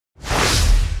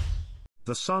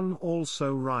The Sun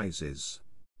Also Rises.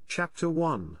 Chapter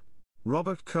 1.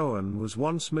 Robert Cohen was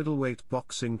once middleweight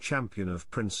boxing champion of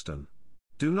Princeton.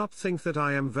 Do not think that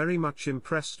I am very much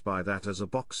impressed by that as a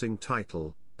boxing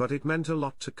title, but it meant a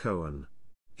lot to Cohen.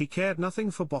 He cared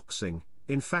nothing for boxing,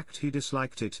 in fact he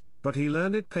disliked it, but he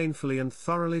learned it painfully and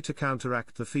thoroughly to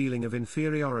counteract the feeling of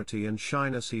inferiority and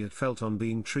shyness he had felt on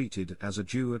being treated as a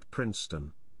Jew at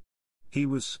Princeton. He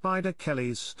was Spider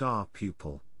Kelly's star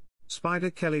pupil. Spider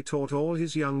Kelly taught all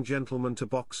his young gentlemen to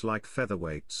box like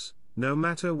featherweights, no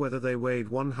matter whether they weighed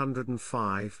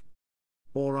 105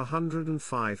 or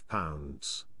 105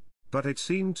 pounds. But it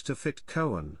seemed to fit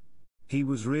Cohen. He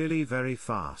was really very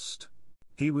fast.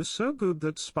 He was so good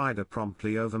that Spider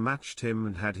promptly overmatched him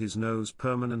and had his nose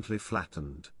permanently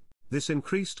flattened. This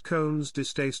increased Cohen's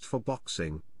distaste for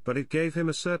boxing, but it gave him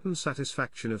a certain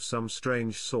satisfaction of some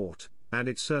strange sort, and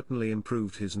it certainly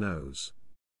improved his nose.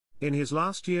 In his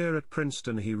last year at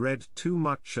Princeton he read too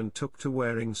much and took to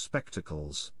wearing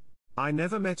spectacles. I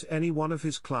never met any one of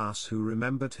his class who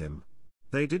remembered him.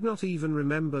 They did not even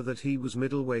remember that he was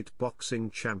middleweight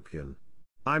boxing champion.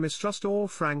 I mistrust all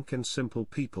frank and simple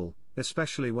people,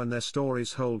 especially when their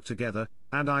stories hold together,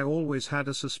 and I always had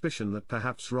a suspicion that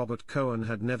perhaps Robert Cohen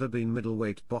had never been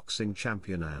middleweight boxing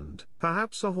champion and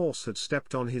perhaps a horse had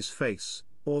stepped on his face,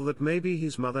 or that maybe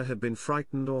his mother had been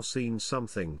frightened or seen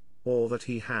something, or that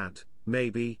he had,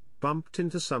 maybe, bumped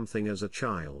into something as a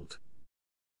child.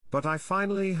 But I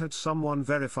finally had someone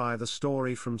verify the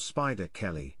story from Spider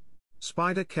Kelly.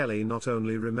 Spider Kelly not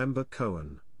only remembered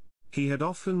Cohen. He had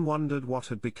often wondered what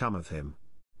had become of him.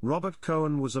 Robert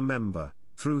Cohen was a member,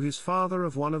 through his father,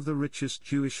 of one of the richest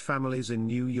Jewish families in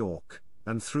New York,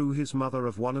 and through his mother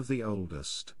of one of the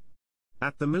oldest.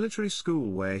 At the military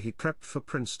school where he prepped for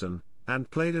Princeton, and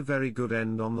played a very good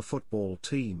end on the football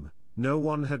team, no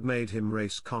one had made him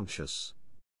race conscious.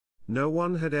 No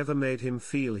one had ever made him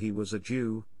feel he was a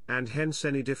Jew, and hence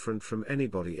any different from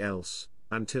anybody else,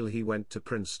 until he went to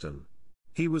Princeton.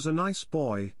 He was a nice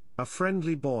boy, a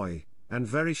friendly boy, and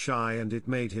very shy, and it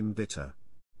made him bitter.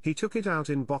 He took it out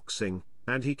in boxing,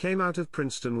 and he came out of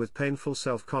Princeton with painful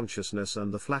self-consciousness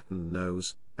and the flattened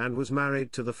nose, and was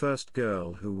married to the first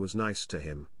girl who was nice to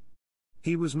him.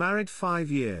 He was married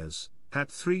 5 years, had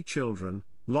 3 children,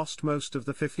 lost most of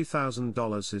the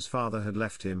 $50,000 his father had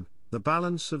left him, the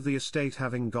balance of the estate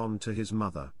having gone to his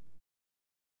mother.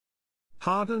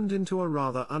 Hardened into a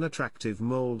rather unattractive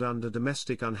mold under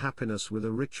domestic unhappiness with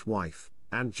a rich wife,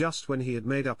 and just when he had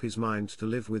made up his mind to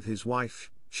live with his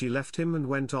wife, she left him and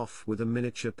went off with a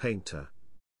miniature painter.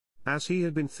 As he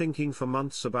had been thinking for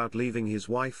months about leaving his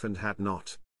wife and had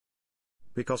not,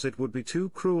 because it would be too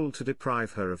cruel to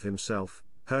deprive her of himself,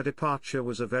 her departure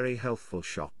was a very healthful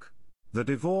shock. The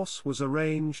divorce was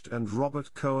arranged and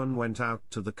Robert Cohen went out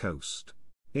to the coast.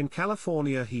 In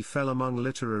California he fell among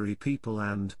literary people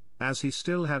and, as he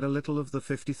still had a little of the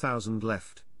 $50,000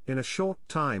 left, in a short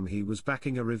time he was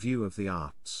backing a review of the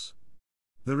arts.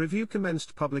 The review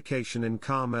commenced publication in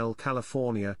Carmel,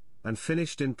 California, and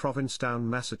finished in Provincetown,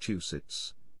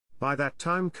 Massachusetts. By that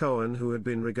time Cohen, who had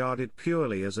been regarded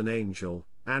purely as an angel,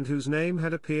 and whose name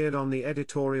had appeared on the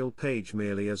editorial page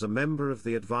merely as a member of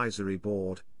the advisory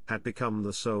board, had become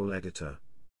the sole editor.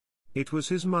 It was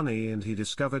his money and he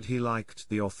discovered he liked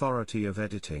the authority of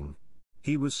editing.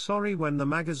 He was sorry when the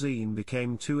magazine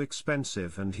became too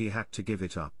expensive and he had to give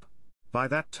it up. By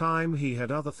that time he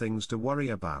had other things to worry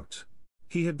about.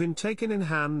 He had been taken in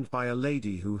hand by a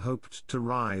lady who hoped to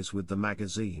rise with the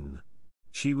magazine.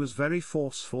 She was very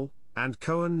forceful, and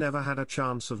Cohen never had a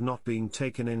chance of not being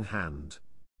taken in hand.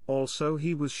 Also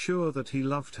he was sure that he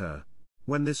loved her.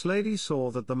 When this lady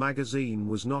saw that the magazine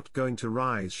was not going to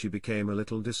rise, she became a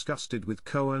little disgusted with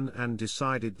Cohen and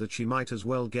decided that she might as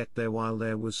well get there while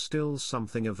there was still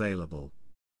something available.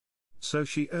 So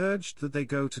she urged that they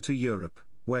go to Europe,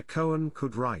 where Cohen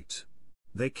could write.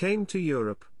 They came to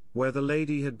Europe, where the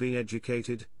lady had been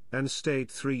educated, and stayed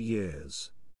 3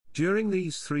 years. During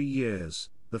these 3 years,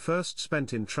 the first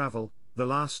spent in travel, the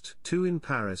last 2 in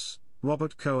Paris,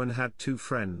 Robert Cohen had 2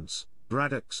 friends,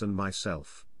 Braddock's and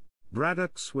myself.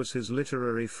 Braddock's was his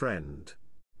literary friend.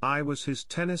 I was his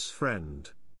tennis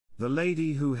friend. The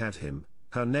lady who had him,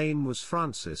 her name was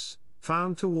Frances,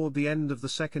 found toward the end of the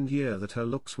 2nd year that her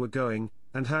looks were going,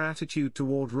 and her attitude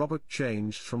toward Robert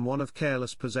changed from one of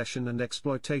careless possession and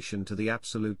exploitation to the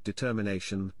absolute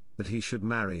determination that he should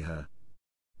marry her.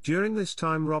 During this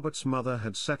time Robert's mother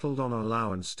had settled on an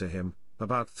allowance to him,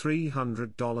 about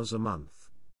 $300 a month.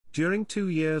 During 2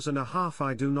 years and a half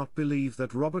I do not believe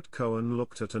that Robert Cohen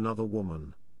looked at another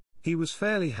woman. He was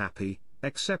fairly happy,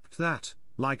 except that,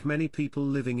 like many people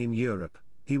living in Europe,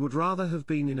 he would rather have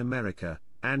been in America,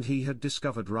 and he had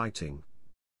discovered writing.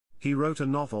 He wrote a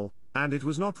novel, and it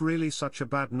was not really such a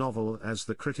bad novel as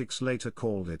the critics later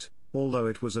called it, although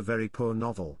it was a very poor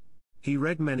novel. He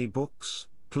read many books,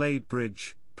 played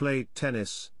bridge, played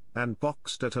tennis, and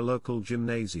boxed at a local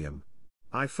gymnasium.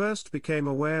 I first became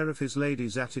aware of his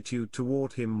lady's attitude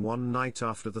toward him one night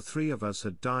after the three of us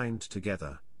had dined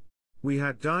together. We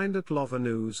had dined at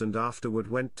Lovernews and afterward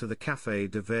went to the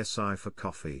Café de Versailles for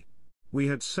coffee. We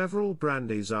had several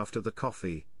brandies after the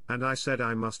coffee, and I said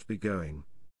I must be going.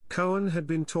 Cohen had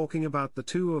been talking about the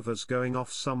two of us going off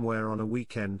somewhere on a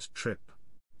weekend trip.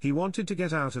 He wanted to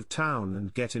get out of town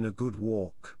and get in a good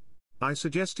walk. I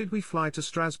suggested we fly to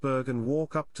Strasbourg and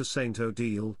walk up to Saint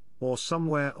Odile, or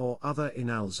somewhere or other in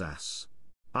Alsace.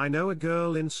 I know a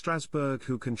girl in Strasbourg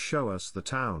who can show us the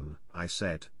town, I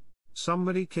said.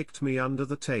 Somebody kicked me under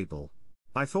the table.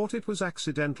 I thought it was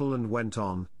accidental and went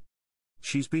on.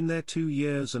 She's been there 2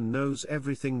 years and knows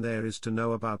everything there is to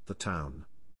know about the town.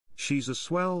 She's a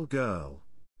swell girl.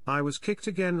 I was kicked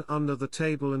again under the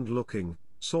table and looking,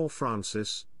 saw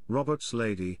Frances, Robert's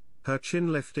lady, her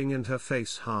chin lifting and her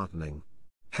face hardening.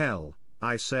 Hell,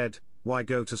 I said, why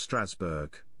go to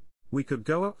Strasbourg? We could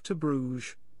go up to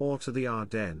Bruges, or to the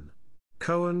Ardennes.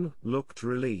 Cohen looked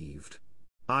relieved.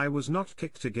 I was not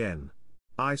kicked again.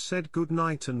 I said good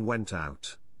night and went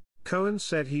out. Cohen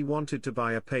said he wanted to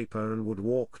buy a paper and would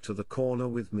walk to the corner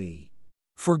with me.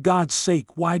 For God's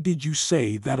sake, why did you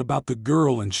say that about the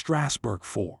girl in Strasbourg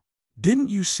for? Didn't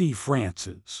you see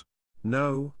Frances?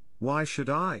 No, why should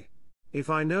I? If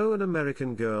I know an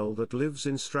American girl that lives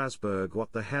in Strasbourg,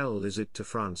 what the hell is it to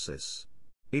Frances?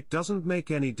 It doesn't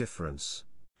make any difference.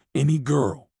 Any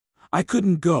girl. I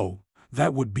couldn't go,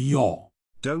 that would be all.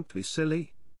 Don't be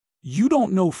silly. You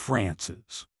don't know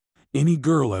Frances. Any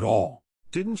girl at all.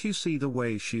 Didn't you see the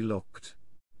way she looked?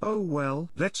 Oh well,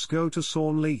 let's go to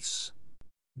Senlis.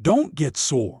 Don't get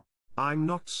sore. I'm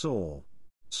not sore.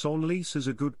 Senlis is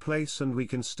a good place and we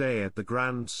can stay at the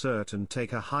Grand Cert and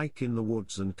take a hike in the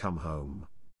woods and come home.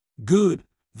 Good,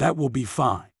 that will be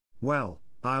fine. Well,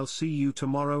 I'll see you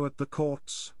tomorrow at the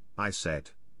courts, I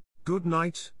said. Good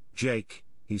night, Jake,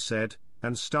 he said,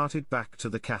 and started back to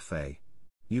the cafe.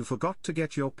 You forgot to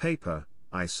get your paper,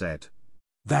 I said.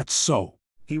 That's so.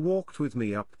 He walked with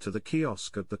me up to the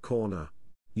kiosk at the corner.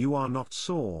 You are not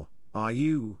sore, are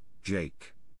you,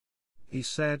 Jake? He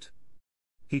said.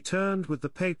 He turned with the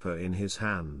paper in his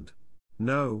hand.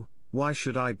 No, why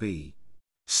should I be?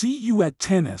 See you at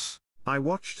tennis. I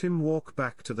watched him walk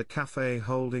back to the cafe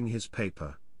holding his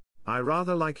paper. I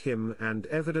rather like him and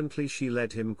evidently she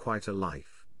led him quite a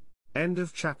life. End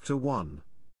of chapter 1.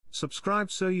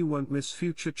 Subscribe so you won't miss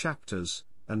future chapters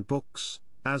and books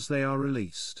as they are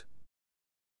released.